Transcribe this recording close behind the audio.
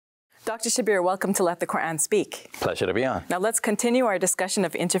Dr. Shabir, welcome to Let the Quran Speak. Pleasure to be on. Now let's continue our discussion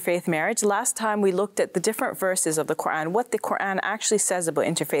of interfaith marriage. Last time we looked at the different verses of the Quran, what the Quran actually says about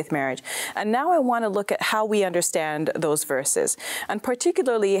interfaith marriage. And now I want to look at how we understand those verses, and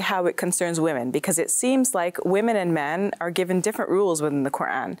particularly how it concerns women, because it seems like women and men are given different rules within the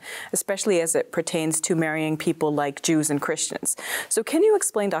Quran, especially as it pertains to marrying people like Jews and Christians. So can you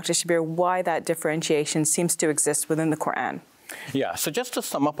explain, Dr. Shabir, why that differentiation seems to exist within the Quran? Yeah, so just to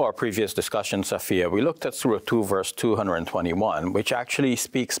sum up our previous discussion, Safiyyah, we looked at Surah 2, verse 221, which actually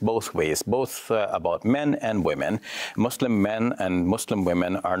speaks both ways, both about men and women. Muslim men and Muslim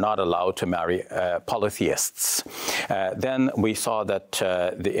women are not allowed to marry polytheists. Then we saw that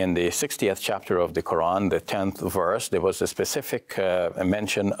in the 60th chapter of the Quran, the 10th verse, there was a specific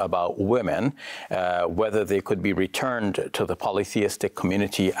mention about women, whether they could be returned to the polytheistic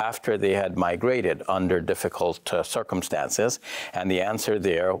community after they had migrated under difficult circumstances. And the answer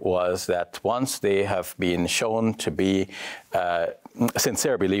there was that once they have been shown to be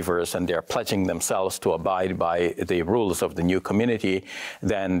sincere believers and they're pledging themselves to abide by the rules of the new community,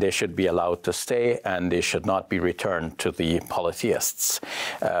 then they should be allowed to stay and they should not be returned to the polytheists.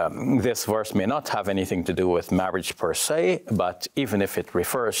 This verse may not have anything to do with marriage per se, but even if it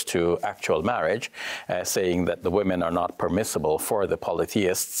refers to actual marriage, saying that the women are not permissible for the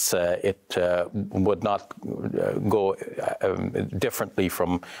polytheists, it would not go differently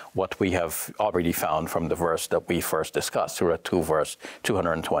from what we have already found from the verse that we first discussed, Surah 2, verse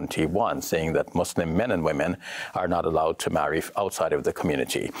 221, saying that Muslim men and women are not allowed to marry outside of the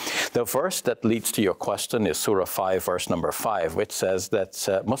community. The verse that leads to your question is Surah 5, verse number 5, which says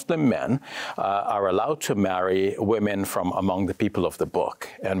that Muslim men are allowed to marry women from among the people of the book.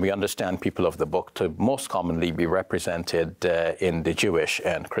 And we understand people of the book to most commonly be represented in the Jewish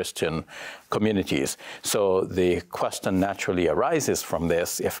and Christian communities. So the question naturally arises from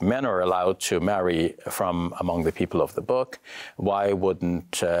this: if men are allowed to marry from among the people of the book, why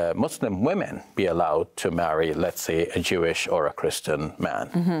wouldn't Muslim women be allowed to marry, let's say, a Jewish or a Christian man?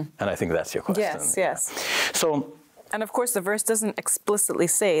 Mm-hmm. And I think that's your question. Yes, yes. So, and of course, the verse doesn't explicitly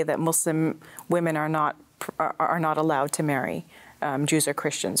say that Muslim women are not allowed to marry Jews or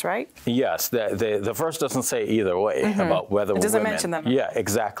Christians, right? Yes, the verse doesn't say either way about whether it doesn't women mention them. Yeah,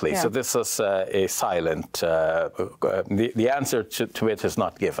 exactly. Yeah. So this is a silent. The answer to it is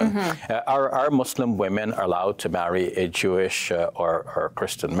not given. Are Muslim women allowed to marry a Jewish or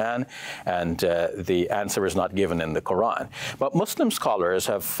Christian man? And the answer is not given in the Quran. But Muslim scholars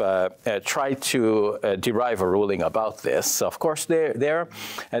have tried to derive a ruling about this. Of course, their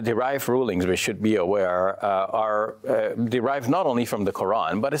derived rulings, we should be aware, are derived not only from the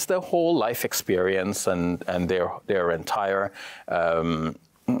Quran, but it's their whole life experience and their entire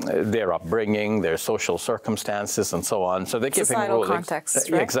their upbringing, their social circumstances, and so on. So they're giving rulings. Context,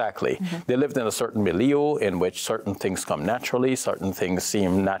 right? Exactly. They lived in a certain milieu in which certain things come naturally, certain things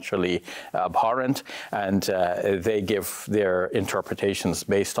seem naturally abhorrent, and they give their interpretations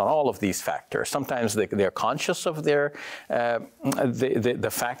based on all of these factors. Sometimes they're conscious of their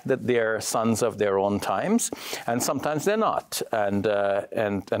the fact that they're sons of their own times, and sometimes they're not.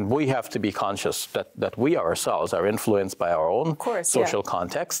 And we have to be conscious that we ourselves are influenced by our own social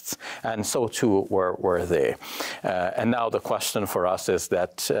context. And so too were they. And now the question for us is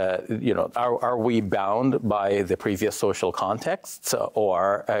that, are we bound by the previous social contexts,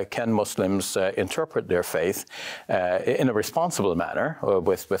 or can Muslims interpret their faith in a responsible manner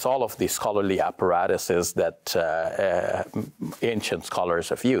with all of the scholarly apparatuses that ancient scholars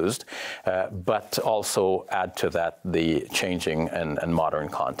have used, but also add to that the changing and modern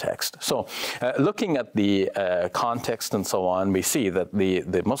context? So looking at the context and so on, we see that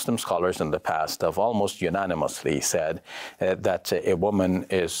the Muslim scholars in the past have almost unanimously said that a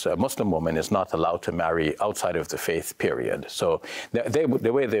Muslim woman is not allowed to marry outside of the faith, period. So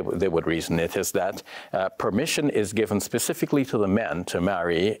the way they would reason it is that permission is given specifically to the men to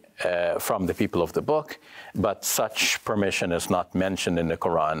marry from the people of the book, but such permission is not mentioned in the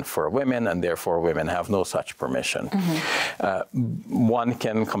Quran for women, and therefore women have no such permission. One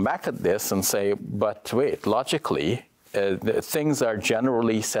can come back at this and say, but wait, logically, things are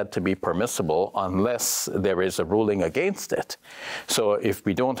generally said to be permissible unless there is a ruling against it. So if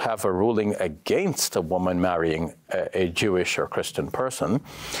we don't have a ruling against a woman marrying a Jewish or Christian person,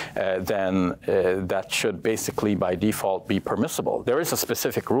 then that should basically by default be permissible. There is a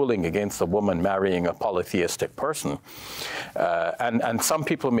specific ruling against a woman marrying a polytheistic person. And some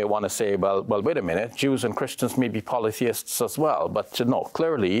people may want to say, well, wait a minute, Jews and Christians may be polytheists as well. But no,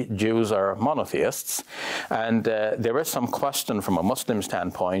 clearly Jews are monotheists. And there is some question from a Muslim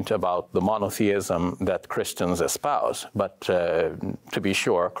standpoint about the monotheism that Christians espouse. But to be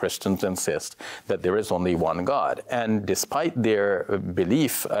sure, Christians insist that there is only one God. And despite their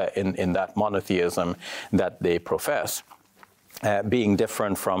belief in that monotheism that they profess, being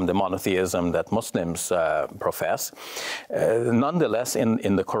different from the monotheism that Muslims profess. Nonetheless,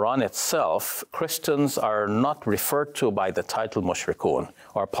 in the Quran itself, Christians are not referred to by the title mushrikun,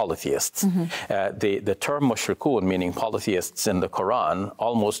 or polytheists. The term mushrikun, meaning polytheists in the Quran,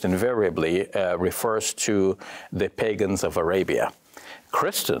 almost invariably refers to the pagans of Arabia.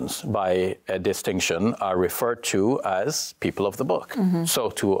 Christians, by distinction, are referred to as people of the book. So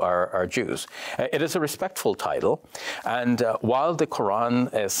too are Jews. It is a respectful title. And while the Quran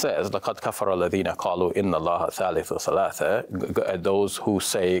says, لَقَدْ كَفَرَ الَّذِينَ قَالُوا إِنَّ اللَّهَ ثَالِثُ ثَلَاثَةٍ, those who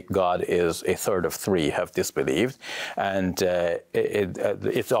say God is a third of three have disbelieved. And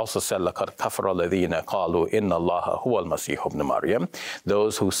it also said, لَقَدْ كَفَرَ الَّذِينَ قَالُوا إِنَّ اللَّهَ هُوَ الْمَسِيحُ ابْنُ مَرْيَمَ,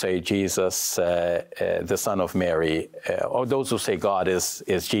 those who say Jesus, the son of Mary, or those who say God is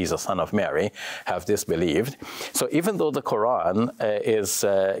Jesus, son of Mary, have disbelieved. So even though the Quran is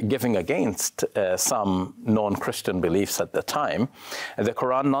giving against some known Christian beliefs at the time, the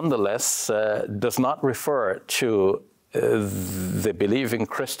Quran nonetheless does not refer to the believing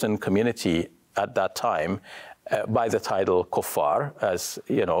Christian community at that time by the title kuffar, as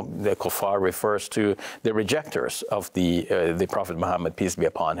you know, the kuffar refers to the rejectors of the Prophet Muhammad, peace be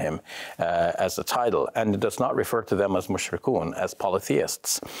upon him, as the title, and it does not refer to them as mushrikun, as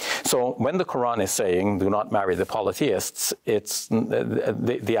polytheists. So when the Quran is saying, do not marry the polytheists, it's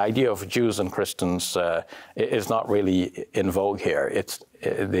the idea of Jews and Christians is not really in vogue here. It's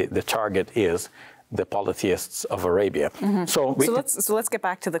the target is the polytheists of Arabia. So let's get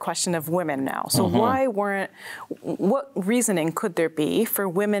back to the question of women now. So what reasoning could there be for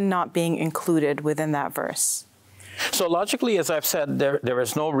women not being included within that verse? So logically, as I've said, there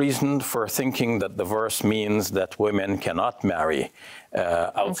is no reason for thinking that the verse means that women cannot marry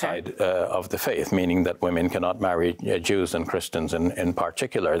outside of the faith, meaning that women cannot marry Jews and Christians in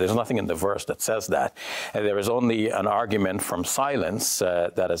particular. There's nothing in the verse that says that. There is only an argument from silence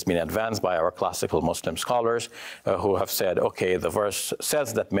that has been advanced by our classical Muslim scholars who have said, okay, the verse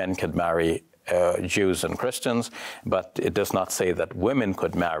says that men can marry Jews and Christians, but it does not say that women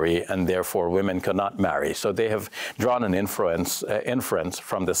could marry, and therefore women cannot marry. So they have drawn an inference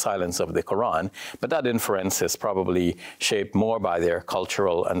from the silence of the Quran, but that inference is probably shaped more by their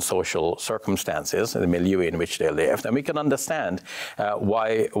cultural and social circumstances, the milieu in which they lived. And we can understand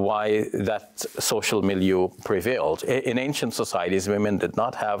why that social milieu prevailed. In ancient societies, women did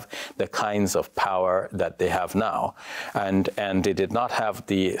not have the kinds of power that they have now, and they did not have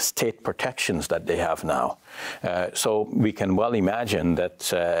the state protections that they have now. So we can well imagine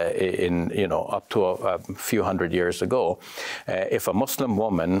that up to a few hundred years ago, if a Muslim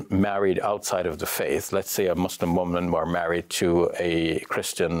woman married outside of the faith, let's say a Muslim woman were married to a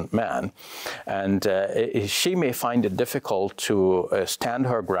Christian man, and she may find it difficult to stand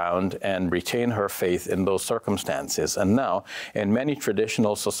her ground and retain her faith in those circumstances. And now, in many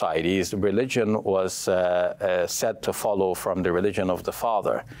traditional societies, religion was said to follow from the religion of the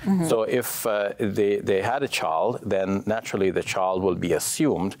father. So if they had a child, then naturally the child will be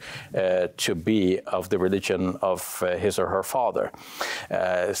assumed to be of the religion of his or her father.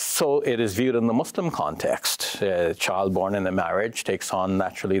 So it is viewed in the Muslim context. A child born in a marriage takes on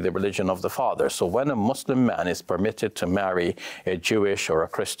naturally the religion of the father. So when a Muslim man is permitted to marry a Jewish or a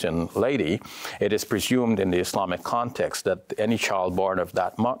Christian lady, it is presumed in the Islamic context that any child born of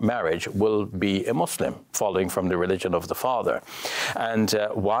that marriage will be a Muslim, following from the religion of the father. And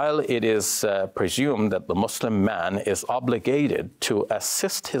while it is presumed that the Muslim man is obligated to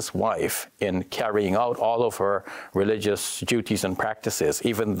assist his wife in carrying out all of her religious duties and practices,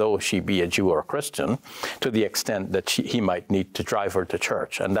 even though she be a Jew or a Christian, to the extent that he might need to drive her to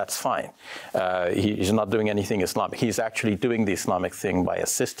church, and that's fine. He's not doing anything Islamic. He's actually doing the Islamic thing by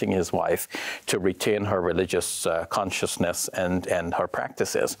assisting his wife to retain her religious consciousness and her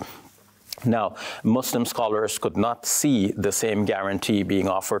practices. Now, Muslim scholars could not see the same guarantee being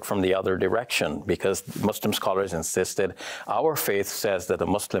offered from the other direction, because Muslim scholars insisted our faith says that a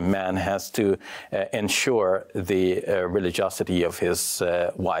Muslim man has to ensure the religiosity of his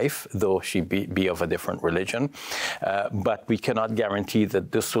wife, though she be of a different religion. But we cannot guarantee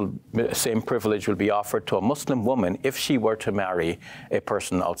that this same privilege will be offered to a Muslim woman if she were to marry a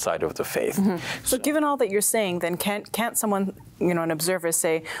person outside of the faith. So given all that you're saying, then can't someone, an observer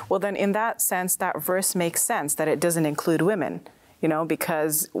say, well, then in that sense, that verse makes sense, that it doesn't include women,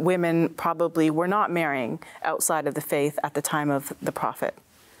 because women probably were not marrying outside of the faith at the time of the Prophet.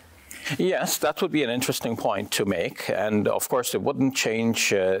 Yes, that would be an interesting point to make, and of course it wouldn't change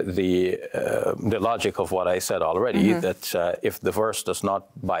the logic of what I said already, that if the verse does not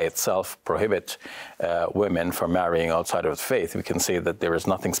by itself prohibit women from marrying outside of the faith, we can say that there is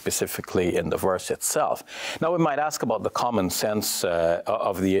nothing specifically in the verse itself. Now we might ask about the common sense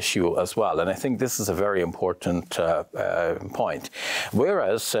of the issue as well, and I think this is a very important point.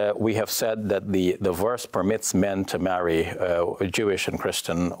 Whereas we have said that the verse permits men to marry Jewish and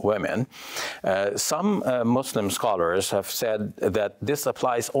Christian women, some Muslim scholars have said that this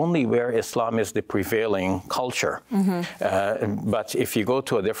applies only where Islam is the prevailing culture. But if you go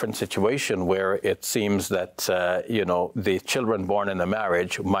to a different situation where it seems that the children born in a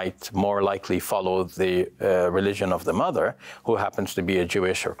marriage might more likely follow the religion of the mother, who happens to be a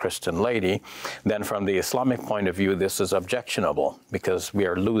Jewish or Christian lady, then from the Islamic point of view, this is objectionable because we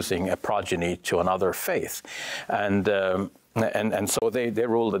are losing a progeny to another faith. And so they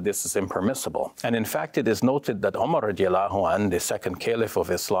rule that this is impermissible. And in fact, it is noted that Umar radiallahu anh, the second caliph of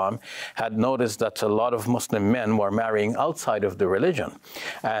Islam, had noticed that a lot of Muslim men were marrying outside of the religion.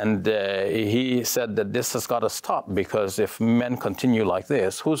 And he said that this has got to stop, because if men continue like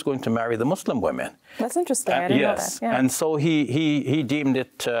this, who's going to marry the Muslim women? That's interesting. I didn't know that. Yeah. And so he deemed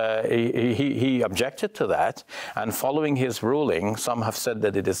it, he objected to that. And following his ruling, some have said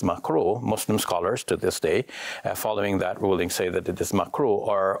that it is makruh. Muslim scholars to this day, following that ruling, say that it is makruh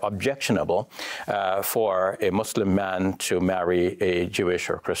or objectionable for a Muslim man to marry a Jewish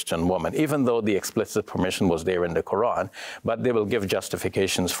or Christian woman, even though the explicit permission was there in the Quran. But they will give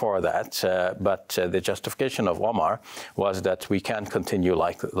justifications for that. But the justification of Omar was that we can't continue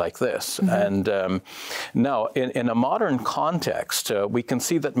like this. And now, in a modern context, we can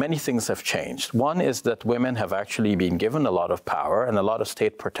see that many things have changed. One is that women have actually been given a lot of power and a lot of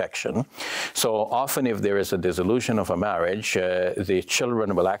state protection. So often if there is a dissolution of a marriage, the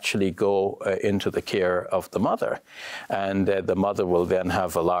children will actually go into the care of the mother. And the mother will then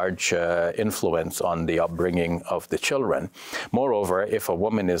have a large influence on the upbringing of the children. Moreover, if a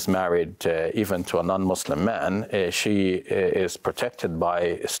woman is married even to a non-Muslim man, she is protected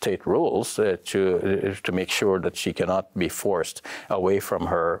by state rules to make sure that she cannot be forced away from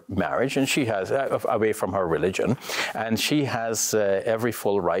her marriage, and she has away from her religion, and she has every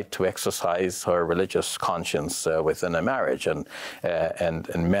full right to exercise her religious conscience within a marriage. And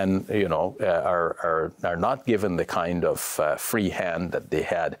men, are not given the kind of free hand that they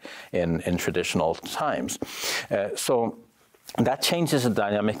had in traditional times. So that changes the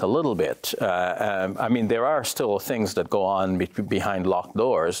dynamic a little bit. I mean, there are still things that go on behind locked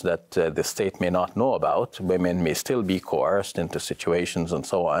doors that the state may not know about. Women may still be coerced into situations and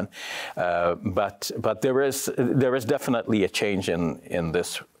so on. But there is definitely a change in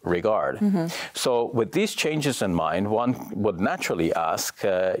this regard. So with these changes in mind, one would naturally ask,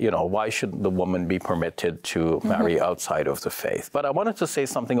 why should the woman be permitted to marry outside of the faith? But I wanted to say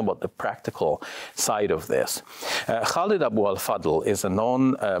something about the practical side of this. Khalid Abu al-Fadl is a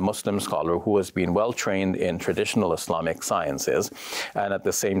known Muslim scholar who has been well trained in traditional Islamic sciences, and at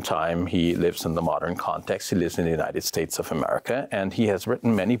the same time he lives in the modern context. He lives in the United States of America, and he has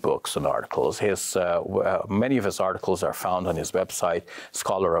written many books and articles. Many of his articles are found on his website,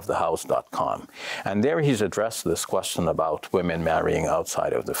 scholarofthehouse.com. And there he's addressed this question about women marrying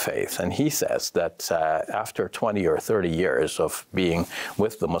outside of the faith. And he says that after 20 or 30 years of being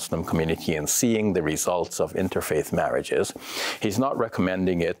with the Muslim community and seeing the results of interfaith marriages, he's not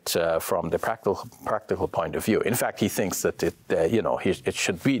recommending it from the practical point of view. In fact, he thinks that it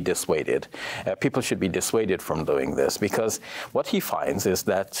should be dissuaded. People should be dissuaded from doing this, because what he finds is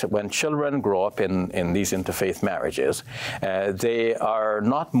that when children grow up in these interfaith marriages, they are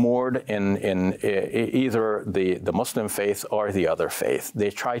not moored in either the Muslim faith or the other faith. They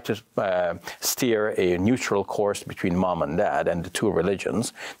try to steer a neutral course between mom and dad and the two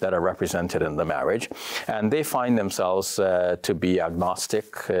religions that are represented in the marriage. And they find themselves to be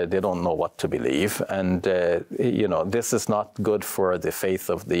agnostic. They don't know what to believe. And, this is not good for the faith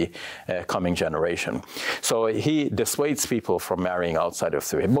of the coming generation. So he dissuades people from marrying outside of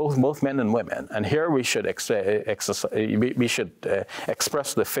the faith, both men and women. And here we should express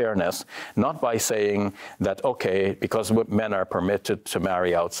the fairness, not by saying that, okay, because men are permitted to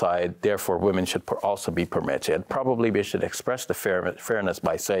marry outside, therefore women should also be permitted. Probably we should express the fairness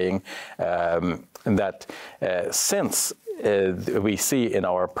by saying that since we see in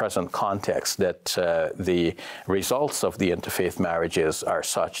our present context that the results of the interfaith marriages are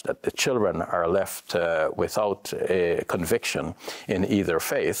such that the children are left without a conviction in either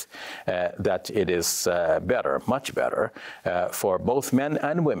faith, that it is better, much better, for both men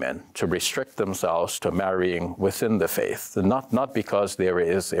and women to restrict themselves to marrying within the faith, not because there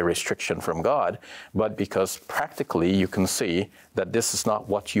is a restriction from God, but because practically you can see that this is not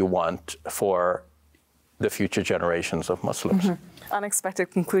what you want for the future generations of Muslims. Mm-hmm.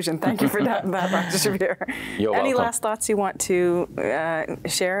 Unexpected conclusion. Thank you for that, Dr. Shabir. You're Any welcome. last thoughts you want to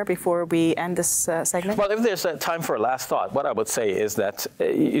share before we end this segment? Well, if there's time for a last thought, what I would say is that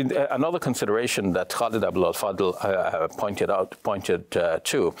another consideration that Khalid Abdul Al-Fadl pointed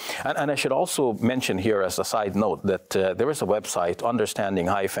to, and I should also mention here as a side note that there is a website,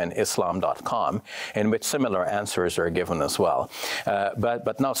 understanding-islam.com, in which similar answers are given as well.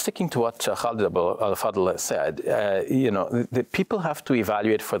 But now sticking to what Khalid Abdul Al-Fadl said, the people have to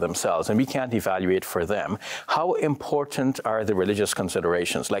evaluate for themselves, and we can't evaluate for them. How important are the religious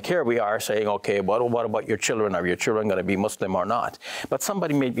considerations? Like here we are saying, okay, what about your children? Are your children going to be Muslim or not? But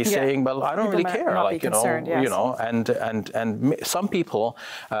somebody may be saying, well, I don't really care. Like, and some people,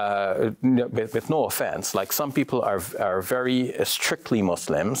 with no offense, like some people are very strictly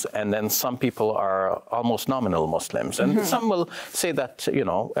Muslims, and then some people are almost nominal Muslims, and some will say that,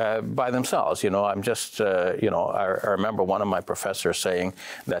 by themselves. I'm just, I remember one of my professors saying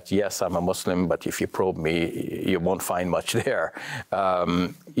that, yes, I'm a Muslim, but if you probe me, you won't find much there.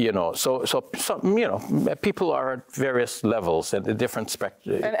 People are at various levels and different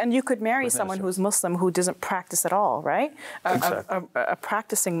spectrum. And you could marry someone who's Muslim who doesn't practice at all, right? Exactly. A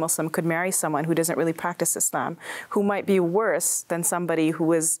practicing Muslim could marry someone who doesn't really practice Islam, who might be worse than somebody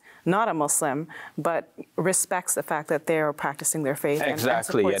who is not a Muslim, but respects the fact that they are practicing their faith.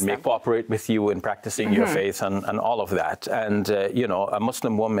 Exactly, and may cooperate with you in practicing your faith and all of that. And, a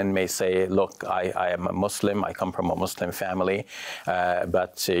Muslim woman may say, look, I am a Muslim, I come from a Muslim family,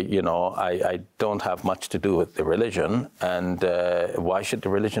 but, I don't have much to do with the religion, and why should the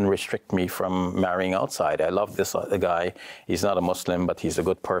religion restrict me from marrying outside? I love this guy, he's not a Muslim, but he's a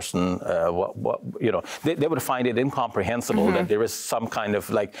good person. They would find it incomprehensible that there is some kind of,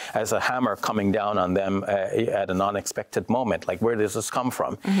 like, as a hammer coming down on them at an unexpected moment. Like, where does this come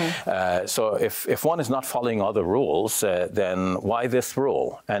from? So if one is not following other rules, then why this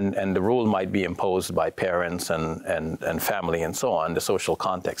rule? And the rule might be imposed by parents and family and so on, the social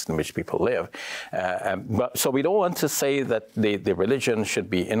context in which people live. So we don't want to say that the religion should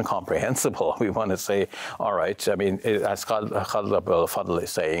be incomprehensible. We want to say, all right, I mean, as Khalid Al-Fadl is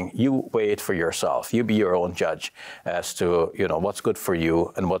saying, you weigh it for yourself. You be your own judge as to, what's good for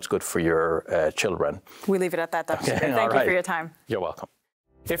you and what's good for your children. We leave it at that, Dr. Shabir. Thank you for your time. You're welcome.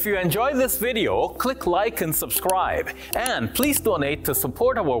 If you enjoyed this video, click like and subscribe. And please donate to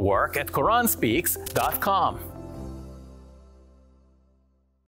support our work at QuranSpeaks.com.